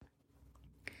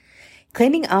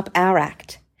Cleaning Up Our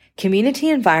Act, Community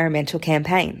Environmental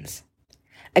Campaigns.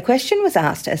 A question was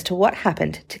asked as to what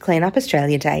happened to Clean Up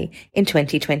Australia Day in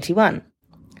 2021.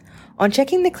 On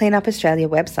checking the Clean Up Australia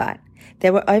website,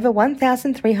 there were over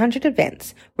 1,300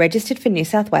 events registered for New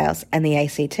South Wales and the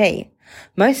ACT,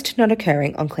 most not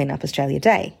occurring on Clean Up Australia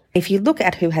Day. If you look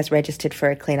at who has registered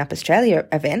for a Clean Up Australia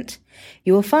event,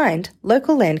 you will find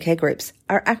local landcare groups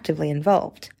are actively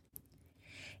involved.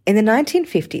 In the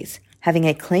 1950s, having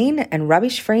a clean and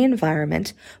rubbish-free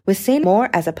environment was seen more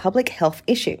as a public health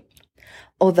issue.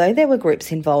 Although there were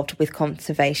groups involved with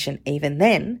conservation even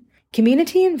then,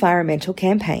 community environmental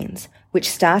campaigns, which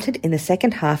started in the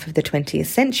second half of the 20th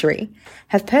century,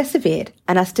 have persevered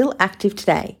and are still active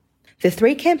today. The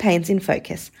three campaigns in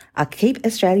focus are Keep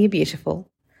Australia Beautiful,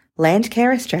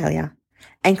 Landcare Australia,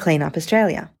 and Clean Up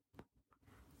Australia.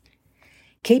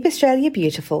 Keep Australia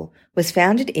Beautiful was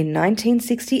founded in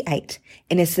 1968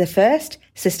 and is the first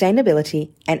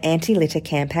sustainability and anti-litter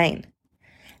campaign.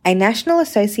 A national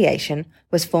association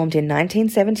was formed in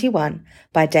 1971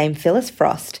 by Dame Phyllis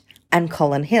Frost and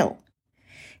Colin Hill.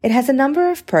 It has a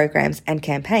number of programs and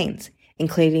campaigns,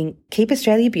 including Keep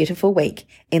Australia Beautiful Week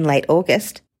in late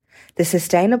August, the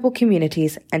Sustainable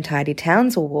Communities and Tidy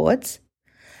Towns Awards,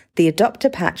 the Adopt a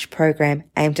Patch program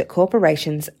aimed at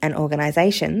corporations and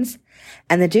organisations,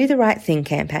 and the Do the Right Thing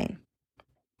campaign.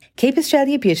 Keep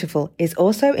Australia Beautiful is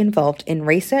also involved in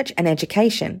research and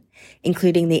education,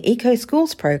 including the Eco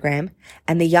Schools program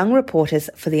and the Young Reporters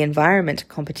for the Environment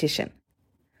competition.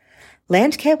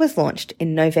 Landcare was launched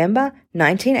in November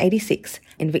 1986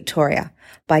 in Victoria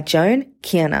by Joan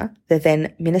Kirner, the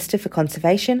then Minister for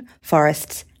Conservation,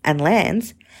 Forests and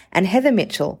Lands, and Heather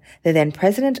Mitchell, the then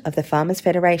President of the Farmers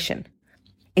Federation.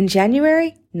 In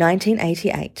January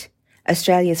 1988,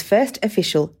 Australia's first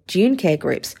official dune care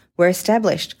groups were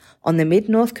established on the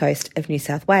mid-north coast of New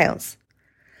South Wales.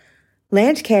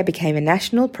 Landcare became a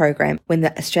national program when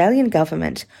the Australian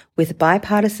government, with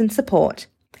bipartisan support,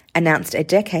 announced a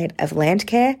decade of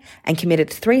landcare and committed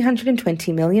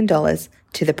 $320 million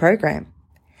to the program.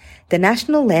 The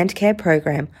National Landcare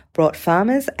Program brought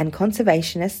farmers and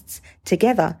conservationists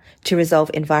together to resolve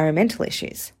environmental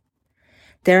issues.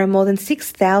 There are more than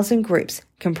 6,000 groups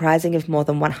comprising of more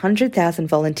than 100,000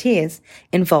 volunteers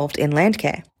involved in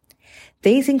landcare.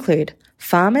 These include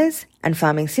farmers and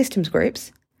farming systems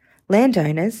groups,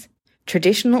 landowners,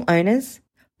 traditional owners,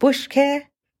 bush care,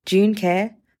 dune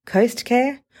care, coast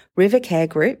care, river care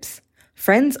groups,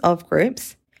 friends of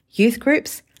groups, youth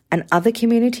groups, and other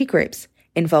community groups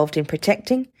involved in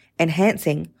protecting,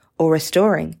 enhancing, or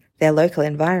restoring their local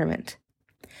environment.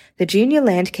 The Junior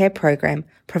Landcare program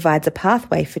provides a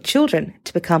pathway for children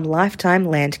to become lifetime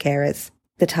land carers.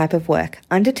 The type of work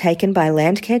undertaken by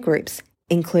landcare groups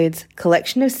includes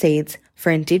collection of seeds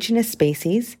for Indigenous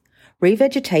species,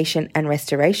 revegetation and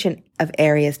restoration of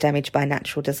areas damaged by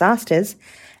natural disasters,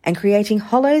 and creating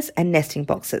hollows and nesting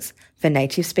boxes for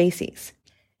native species.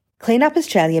 Clean Up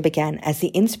Australia began as the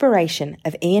inspiration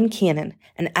of Ian Kiernan,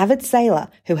 an avid sailor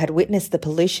who had witnessed the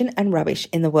pollution and rubbish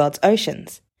in the world's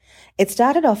oceans. It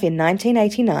started off in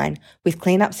 1989 with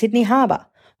Clean Up Sydney Harbour,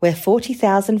 where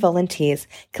 40,000 volunteers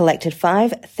collected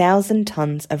 5,000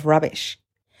 tonnes of rubbish.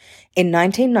 In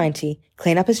 1990,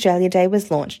 Clean Up Australia Day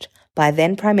was launched by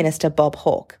then Prime Minister Bob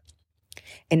Hawke.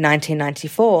 In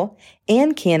 1994,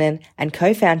 Ian Kiernan and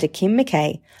co-founder Kim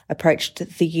McKay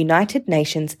approached the United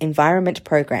Nations Environment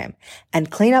Programme and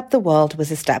Clean Up the World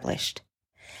was established.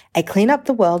 A Clean Up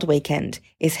the World weekend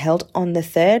is held on the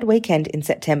third weekend in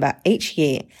September each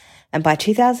year, and by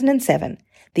 2007,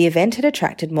 the event had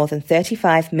attracted more than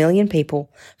 35 million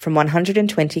people from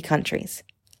 120 countries.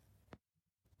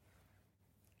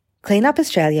 Clean Up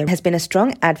Australia has been a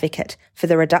strong advocate for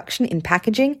the reduction in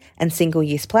packaging and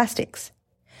single-use plastics.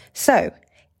 So,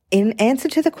 in answer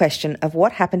to the question of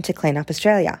what happened to Clean Up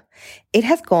Australia, it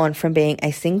has gone from being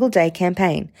a single-day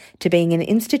campaign to being an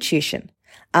institution,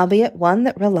 albeit one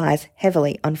that relies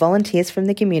heavily on volunteers from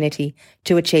the community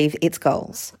to achieve its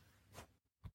goals.